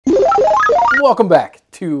Welcome back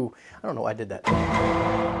to, I don't know why I did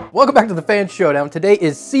that. Welcome back to the Fan Showdown. Today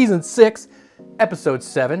is Season 6, Episode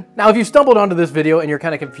 7. Now, if you stumbled onto this video and you're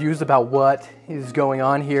kind of confused about what is going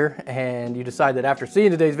on here, and you decide that after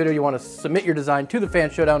seeing today's video you want to submit your design to the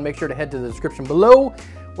Fan Showdown, make sure to head to the description below,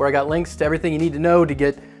 where I got links to everything you need to know to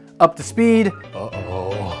get up to speed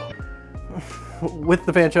with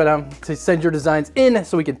the Fan Showdown to send your designs in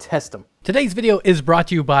so we can test them. Today's video is brought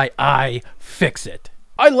to you by Ifixit.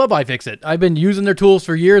 I love Ifixit. I've been using their tools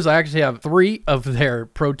for years. I actually have 3 of their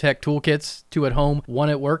ProTech toolkits, 2 at home, 1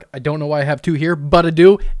 at work. I don't know why I have 2 here, but I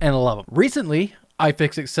do, and I love them. Recently,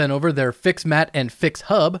 Ifixit sent over their Fix Mat and Fix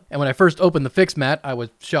Hub, and when I first opened the Fix Mat, I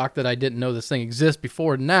was shocked that I didn't know this thing exists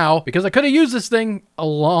before now, because I could have used this thing a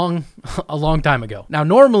long time ago. Now,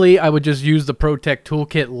 normally, I would just use the ProTech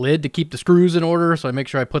Toolkit lid to keep the screws in order, so I make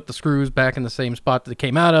sure I put the screws back in the same spot that they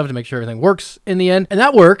came out of to make sure everything works in the end, and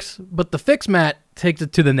that works, but the Fix Mat takes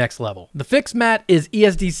it to the next level. The Fix Mat is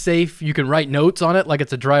ESD safe. You can write notes on it like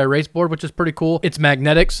it's a dry erase board, which is pretty cool. It's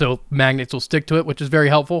magnetic, so magnets will stick to it, which is very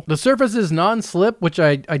helpful. The surface is non-slip, which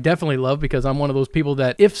I definitely love because I'm one of those people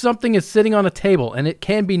that if something is sitting on a table and it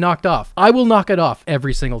can be knocked off, I will knock it off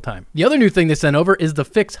every single time. The other new thing they sent over is the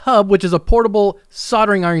Fix Hub, which is a portable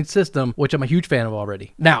soldering iron system, which I'm a huge fan of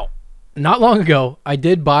already. Now, not long ago, I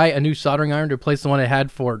did buy a new soldering iron to replace the one I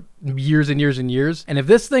had for years and years and years. And if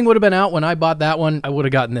this thing would have been out when I bought that one, I would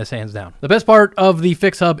have gotten this hands down. The best part of the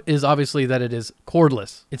Fix Hub is obviously that it is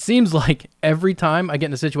cordless. It seems like every time I get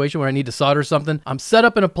in a situation where I need to solder something, I'm set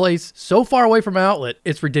up in a place so far away from an outlet,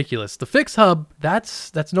 it's ridiculous. The Fix Hub,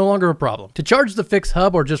 that's no longer a problem. To charge the Fix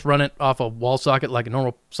Hub or just run it off a wall socket like a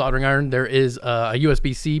normal soldering iron, there is a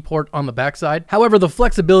USB-C port on the backside. However, the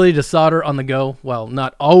flexibility to solder on the go, while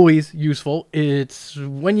not always useful, it's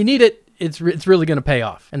when you need it, it's really going to pay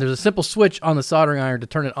off. And there's a simple switch on the soldering iron to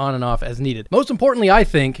turn it on and off as needed. Most importantly, I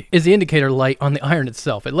think, is the indicator light on the iron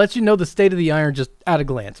itself. It lets you know the state of the iron just at a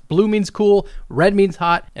glance. Blue means cool, red means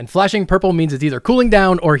hot, and flashing purple means it's either cooling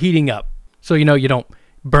down or heating up. So you know you don't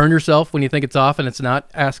burn yourself when you think it's off and it's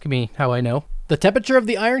not. Ask me how I know. The temperature of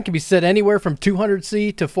the iron can be set anywhere from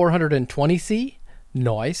 200°C to 420°C.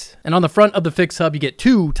 Nice. And on the front of the Fix Hub, you get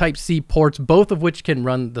 2 Type-C ports, both of which can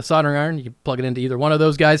run the soldering iron. You can plug it into either one of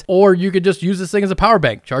those guys, or you could just use this thing as a power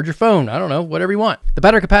bank, charge your phone, I don't know, whatever you want. The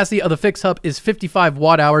battery capacity of the Fix Hub is 55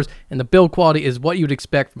 watt-hours, and the build quality is what you'd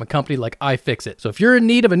expect from a company like Ifixit. So if you're in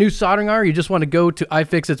need of a new soldering iron, you just want to go to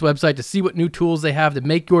Ifixit's website to see what new tools they have to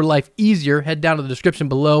make your life easier, head down to the description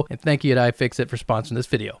below, and thank you to Ifixit for sponsoring this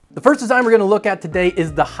video. The first design we're going to look at today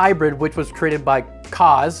is the Hybrid, which was created by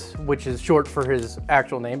Kaz, which is short for his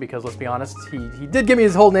actual name, because let's be honest, he did give me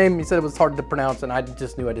his whole name. He said it was hard to pronounce, and I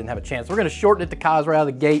just knew I didn't have a chance. We're going to shorten it to Kaz right out of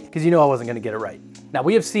the gate, because you know I wasn't going to get it right. Now,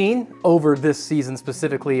 we have seen over this season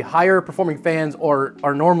specifically, higher performing fans are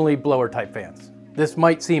normally blower type fans. This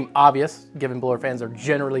might seem obvious, given blower fans are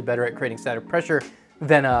generally better at creating static pressure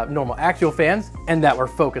than normal axial fans, and that we're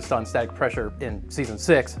focused on static pressure in Season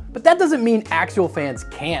 6. But that doesn't mean axial fans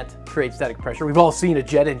can't create static pressure. We've all seen a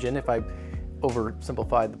jet engine, if I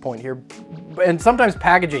oversimplified the point here, and sometimes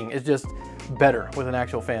packaging is just better with an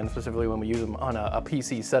actual fan, specifically when we use them on a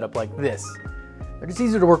PC setup like this. They're just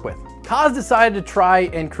easier to work with. Kaz decided to try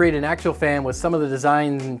and create an axial fan with some of the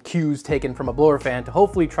design cues taken from a blower fan to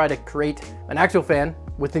hopefully try to create an axial fan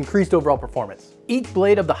with increased overall performance. Each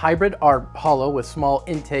blade of the Hybrid are hollow with small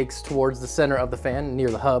intakes towards the center of the fan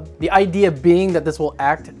near the hub. The idea being that this will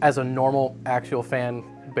act as a normal axial fan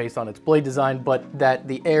based on its blade design, but that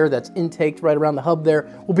the air that's intaked right around the hub there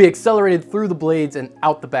will be accelerated through the blades and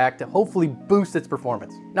out the back to hopefully boost its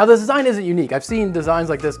performance. Now, the design isn't unique. I've seen designs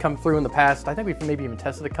like this come through in the past. I think we've maybe even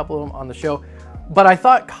tested a couple of them on the show, but I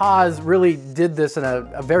thought Kaz really did this in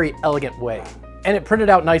a very elegant way. And it printed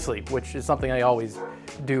out nicely, which is something I always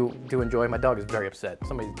do enjoy. My dog is very upset.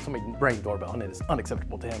 Somebody rang the doorbell and it is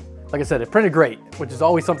unacceptable to him. Like I said, it printed great, which is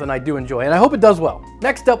always something I do enjoy, and I hope it does well.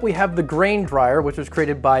 Next up, we have the Grain Dryer, which was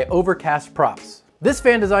created by Overcast Props. This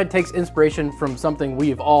fan design takes inspiration from something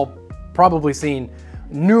we've all probably seen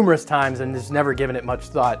numerous times and has never given it much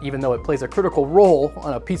thought, even though it plays a critical role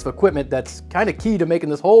on a piece of equipment that's kind of key to making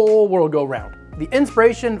this whole world go round. The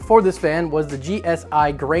inspiration for this fan was the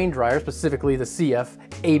GSI grain dryer, specifically the CF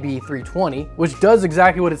AB320, which does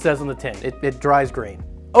exactly what it says on the tin. It dries grain.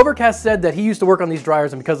 Overcast said that he used to work on these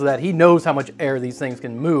dryers, and because of that, he knows how much air these things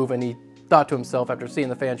can move, and he thought to himself after seeing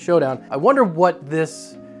the Fan Showdown, I wonder what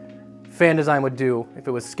this fan design would do if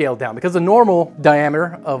it was scaled down, because the normal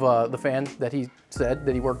diameter of the fan that he said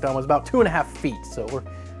that he worked on was about 2.5 feet. So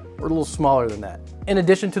we're or a little smaller than that. In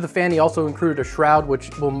addition to the fan, he also included a shroud,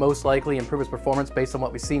 which will most likely improve its performance based on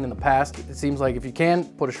what we've seen in the past. It seems like if you can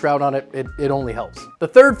put a shroud on it, it only helps. The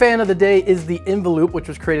third fan of the day is the Involute, which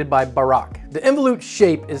was created by Barak. The Involute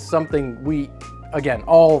shape is something we, again,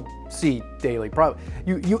 all see daily. Probably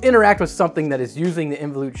you interact with something that is using the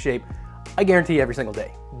Involute shape, I guarantee, every single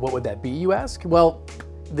day. What would that be, you ask? Well,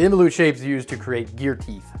 the Involute shape is used to create gear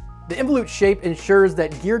teeth. The Involute shape ensures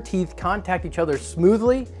that gear teeth contact each other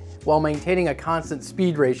smoothly while maintaining a constant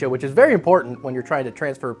speed ratio, which is very important when you're trying to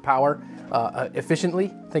transfer power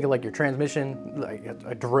efficiently. Think of like your transmission, like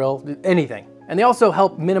a drill, anything. And they also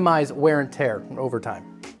help minimize wear and tear over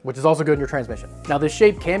time, which is also good in your transmission. Now, this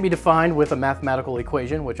shape can be defined with a mathematical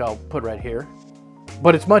equation, which I'll put right here,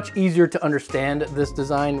 but it's much easier to understand this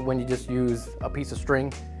design when you just use a piece of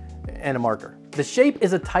string and a marker. The shape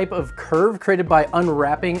is a type of curve created by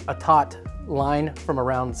unwrapping a taut line from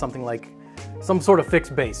around something like some sort of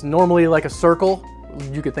fixed base, normally like a circle.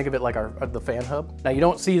 You could think of it like the fan hub. Now, you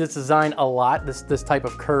don't see this design a lot, this type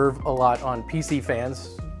of curve a lot on PC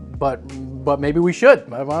fans, but maybe we should,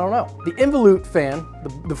 I don't know. The Involute fan,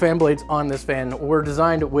 the fan blades on this fan were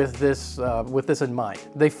designed with this in mind.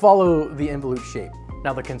 They follow the Involute shape.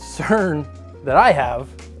 Now, the concern that I have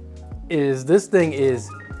is this thing is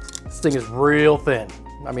real thin.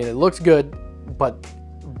 I mean, it looks good, but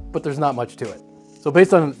there's not much to it. So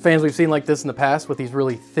based on fans we've seen like this in the past with these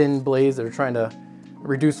really thin blades that are trying to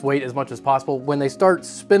reduce weight as much as possible, when they start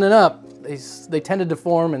spinning up, they tend to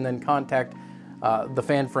deform and then contact the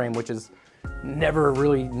fan frame, which is never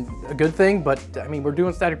really a good thing. But I mean, we're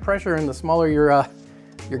doing static pressure, and the smaller your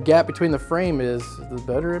gap between the frame is, the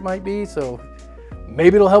better it might be. So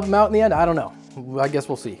maybe it'll help them out in the end. I don't know. I guess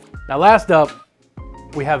we'll see. Now, last up,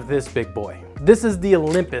 we have this big boy. This is the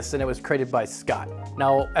Olympus, and it was created by Scott.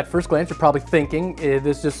 Now, at first glance, you're probably thinking,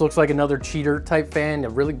 this just looks like another cheater type fan, a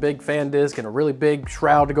really big fan disc and a really big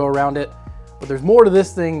shroud to go around it. But there's more to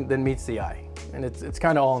this thing than meets the eye. And it's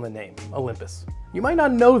kind of all in the name, Olympus. You might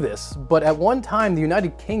not know this, but at one time, the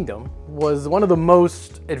United Kingdom was one of the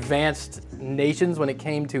most advanced nations when it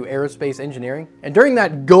came to aerospace engineering. And during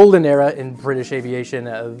that golden era in British aviation,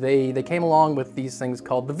 they came along with these things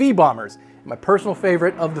called the V-bombers. My personal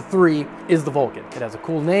favorite of the three is the Vulcan. It has a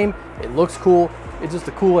cool name, it looks cool, it's just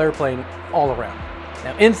a cool airplane all around.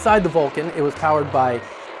 Now, inside the Vulcan, it was powered by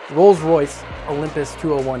Rolls-Royce Olympus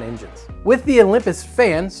 201 engines. With the Olympus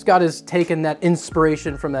fan, Scott has taken that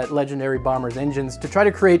inspiration from that legendary bomber's engines to try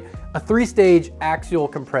to create a 3-stage axial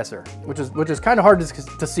compressor, which is kind of hard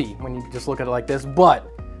to see when you just look at it like this, but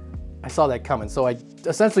I saw that coming. So I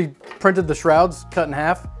essentially printed the shrouds, cut in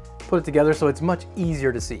half, put it together so it's much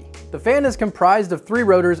easier to see. The fan is comprised of 3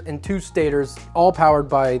 rotors and 2 stators, all powered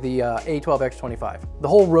by the A12X25. The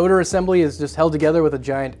whole rotor assembly is just held together with a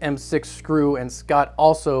giant M6 screw, and Scott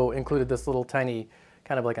also included this little tiny,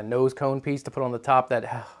 kind of like a nose cone piece to put on the top that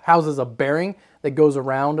houses a bearing that goes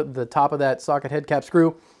around the top of that socket head cap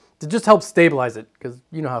screw to just help stabilize it, because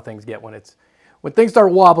you know how things get when things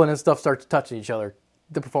start wobbling and stuff starts touching each other,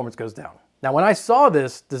 the performance goes down. Now, when I saw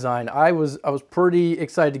this design, I was pretty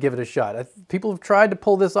excited to give it a shot. People have tried to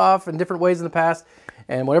pull this off in different ways in the past,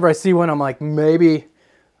 and whenever I see one, I'm like, maybe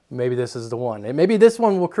this is the one. And maybe this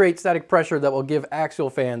one will create static pressure that will give axial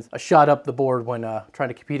fans a shot up the board when trying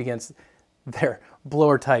to compete against their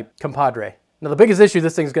blower-type compadre. Now, the biggest issue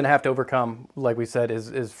this thing's going to have to overcome, like we said,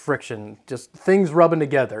 is friction, just things rubbing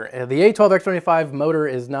together. The A12X25 motor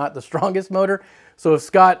is not the strongest motor, so if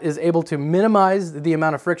Scott is able to minimize the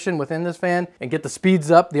amount of friction within this fan and get the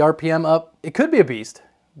speeds up, the RPM up, it could be a beast,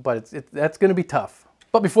 but that's going to be tough.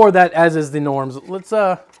 But before that, as is the norms, let's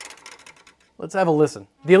have a listen.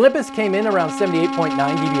 The Olympus came in around 78.9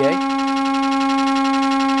 dBA.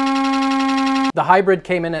 The hybrid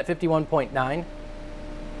came in at 51.9.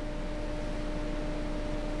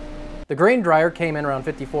 The grain dryer came in around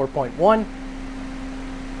 54.1.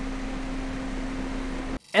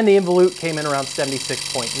 And the Involute came in around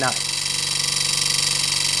 76.9.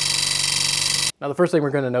 Now, the first thing we're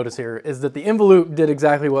going to notice here is that the Involute did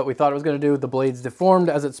exactly what we thought it was going to do. The blades deformed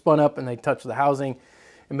as it spun up and they touched the housing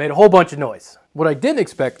and made a whole bunch of noise. What I didn't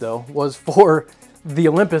expect, though, was for the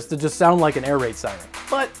Olympus to just sound like an air raid siren.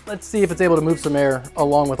 But let's see if it's able to move some air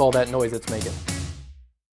along with all that noise it's making.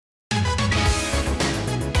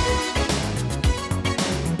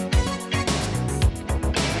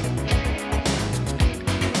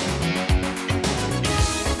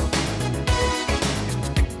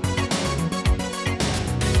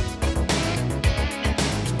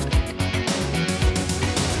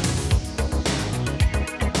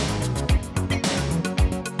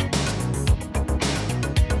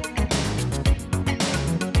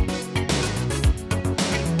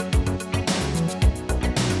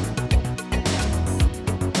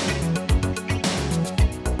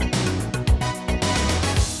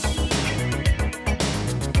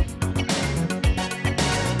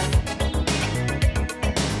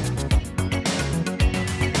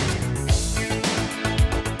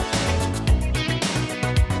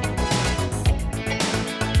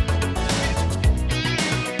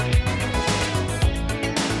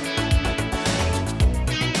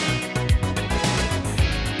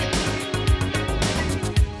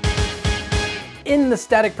 In the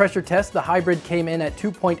static pressure test, the hybrid came in at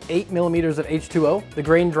 2.8 millimeters of H2O, the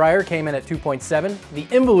grain dryer came in at 2.7, the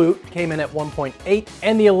Involute came in at 1.8,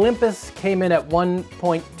 and the Olympus came in at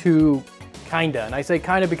 1.2 kinda. And I say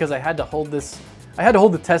kinda because I had to hold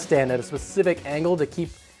the test stand at a specific angle to keep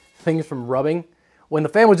things from rubbing. When the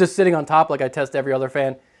fan was just sitting on top like I test every other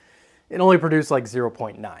fan, it only produced like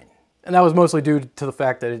 0.9. And that was mostly due to the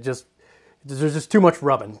fact that there's just too much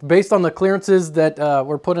rubbing. Based on the clearances that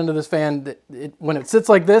were put into this fan, when it sits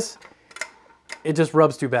like this, it just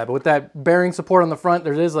rubs too bad. But with that bearing support on the front,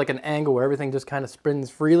 there is like an angle where everything just kind of spins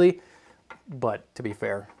freely. But to be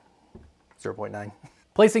fair, 0.9.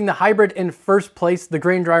 Placing the hybrid in first place, the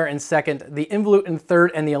grain dryer in second, the Involute in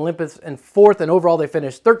third, and the Olympus in fourth. And overall, they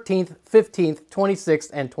finished 13th, 15th, 26th,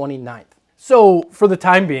 and 29th. So for the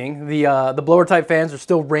time being, the blower type fans are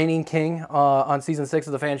still reigning king on season 6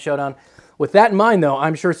 of the Fan Showdown. With that in mind though,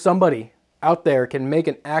 I'm sure somebody out there can make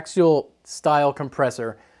an axial style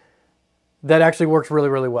compressor that actually works really,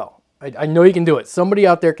 really well. I know you can do it. Somebody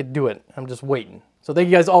out there could do it. I'm just waiting. So thank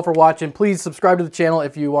you guys all for watching. Please subscribe to the channel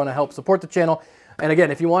if you want to help support the channel. And again,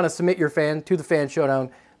 if you want to submit your fan to the Fan Showdown,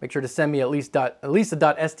 make sure to send me at least a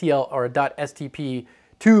 .stl or a .stp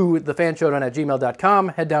to thefanshowdown@gmail.com.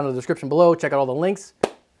 Head down to the description below, check out all the links.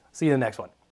 See you in the next one.